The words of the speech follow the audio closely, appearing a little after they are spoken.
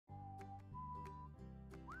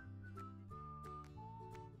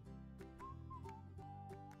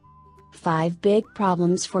5 big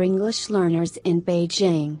problems for English learners in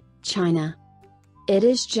Beijing, China. It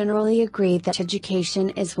is generally agreed that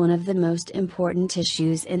education is one of the most important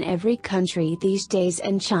issues in every country these days,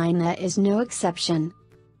 and China is no exception.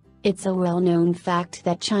 It's a well-known fact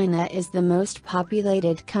that China is the most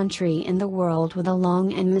populated country in the world with a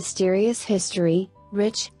long and mysterious history,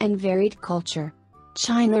 rich and varied culture.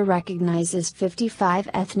 China recognizes 55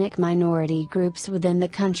 ethnic minority groups within the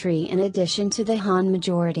country in addition to the Han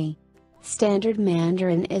majority. Standard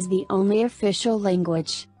Mandarin is the only official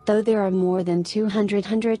language, though there are more than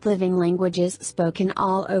 200 living languages spoken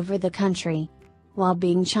all over the country. While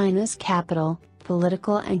being China's capital,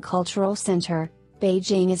 political and cultural center,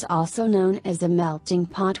 Beijing is also known as a melting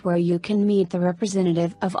pot where you can meet the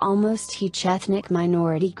representative of almost each ethnic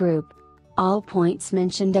minority group. All points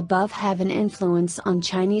mentioned above have an influence on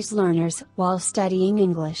Chinese learners while studying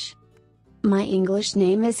English. My English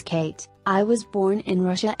name is Kate. I was born in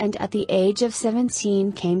Russia and at the age of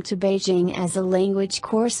 17 came to Beijing as a language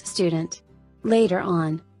course student. Later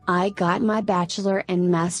on, I got my bachelor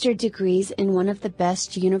and master degrees in one of the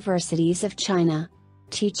best universities of China.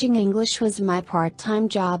 Teaching English was my part-time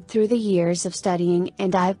job through the years of studying,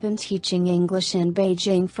 and I've been teaching English in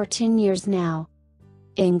Beijing for 10 years now.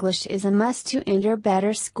 English is a must to enter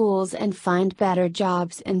better schools and find better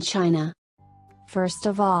jobs in China. First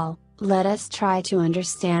of all, let us try to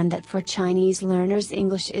understand that for Chinese learners,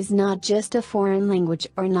 English is not just a foreign language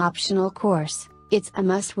or an optional course, it's a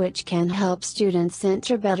must which can help students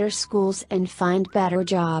enter better schools and find better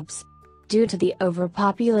jobs. Due to the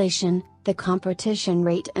overpopulation, the competition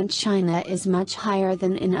rate in China is much higher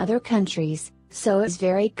than in other countries, so it's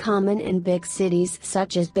very common in big cities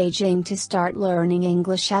such as Beijing to start learning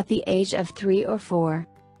English at the age of 3 or 4.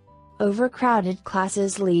 Overcrowded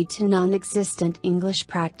classes lead to non-existent English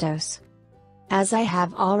practice. As I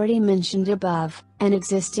have already mentioned above, an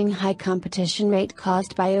existing high competition rate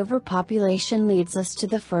caused by overpopulation leads us to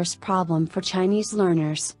the first problem for Chinese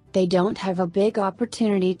learners. They don't have a big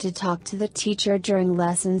opportunity to talk to the teacher during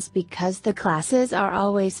lessons because the classes are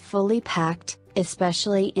always fully packed,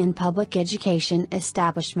 especially in public education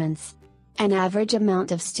establishments. An average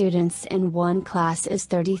amount of students in one class is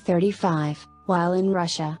 30-35, while in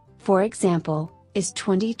Russia, for example, is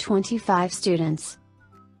 20-25 students.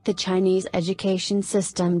 The Chinese education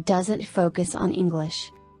system doesn't focus on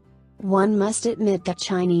English. One must admit that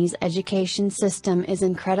Chinese education system is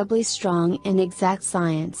incredibly strong in exact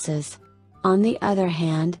sciences. On the other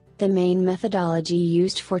hand, the main methodology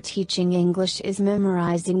used for teaching English is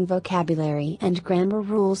memorizing vocabulary and grammar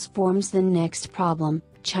rules forms the next problem.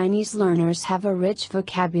 Chinese learners have a rich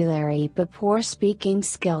vocabulary but poor speaking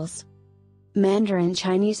skills. Mandarin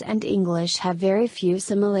Chinese and English have very few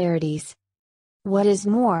similarities. What is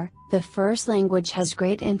more, the first language has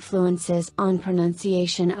great influences on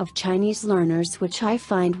pronunciation of Chinese learners, which I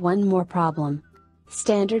find one more problem.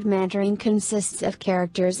 Standard Mandarin consists of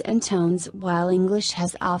characters and tones while English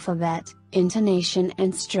has alphabet, intonation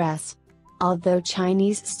and stress. Although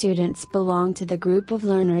Chinese students belong to the group of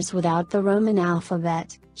learners without the Roman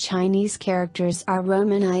alphabet, Chinese characters are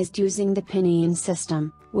romanized using the pinyin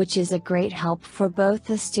system, which is a great help for both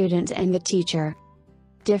the student and the teacher.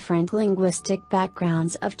 Different linguistic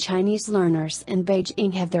backgrounds of Chinese learners in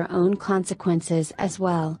Beijing have their own consequences as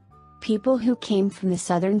well. People who came from the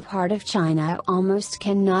southern part of China almost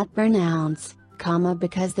cannot pronounce,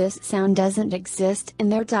 because this sound doesn't exist in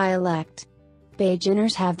their dialect.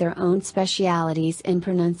 Beijingers have their own specialities in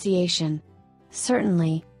pronunciation.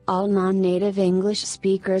 Certainly, all non-native English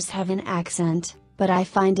speakers have an accent, but I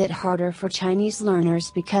find it harder for Chinese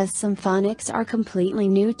learners because some phonics are completely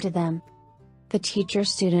new to them. The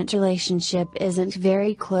teacher-student relationship isn't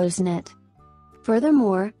very close-knit.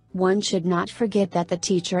 Furthermore, one should not forget that the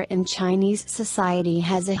teacher in Chinese society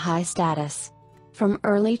has a high status. From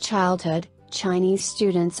early childhood, Chinese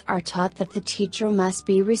students are taught that the teacher must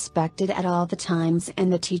be respected at all the times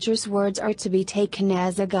and the teacher's words are to be taken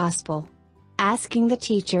as a gospel. Asking the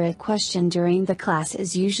teacher a question during the class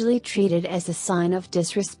is usually treated as a sign of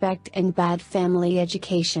disrespect and bad family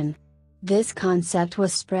education. This concept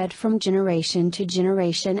was spread from generation to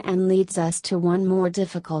generation and leads us to one more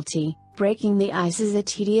difficulty. Breaking the ice is a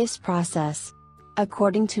tedious process.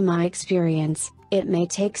 According to my experience, it may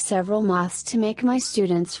take several months to make my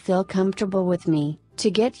students feel comfortable with me,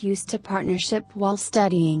 to get used to partnership while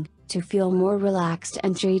studying, to feel more relaxed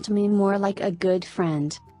and treat me more like a good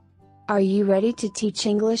friend. Are you ready to teach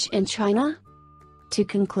English in China? To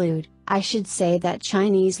conclude, I should say that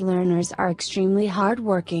Chinese learners are extremely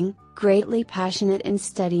hardworking, greatly passionate in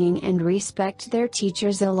studying and respect their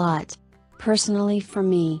teachers a lot. Personally for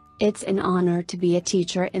me, it's an honor to be a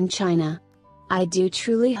teacher in China. I do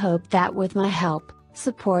truly hope that with my help,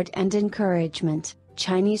 support and encouragement,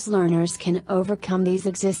 Chinese learners can overcome these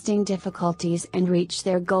existing difficulties and reach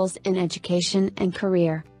their goals in education and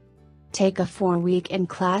career. Take a 4-week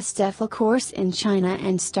in-class TEFL course in China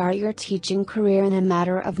and start your teaching career in a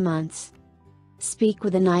matter of months. Speak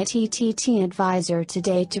with an ITTT advisor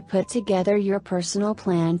today to put together your personal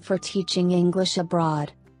plan for teaching English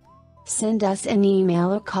abroad. Send us an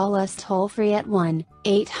email or call us toll-free at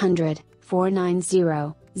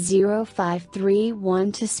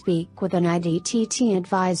 1-800-490-0531 to speak with an ITTT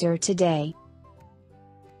advisor today.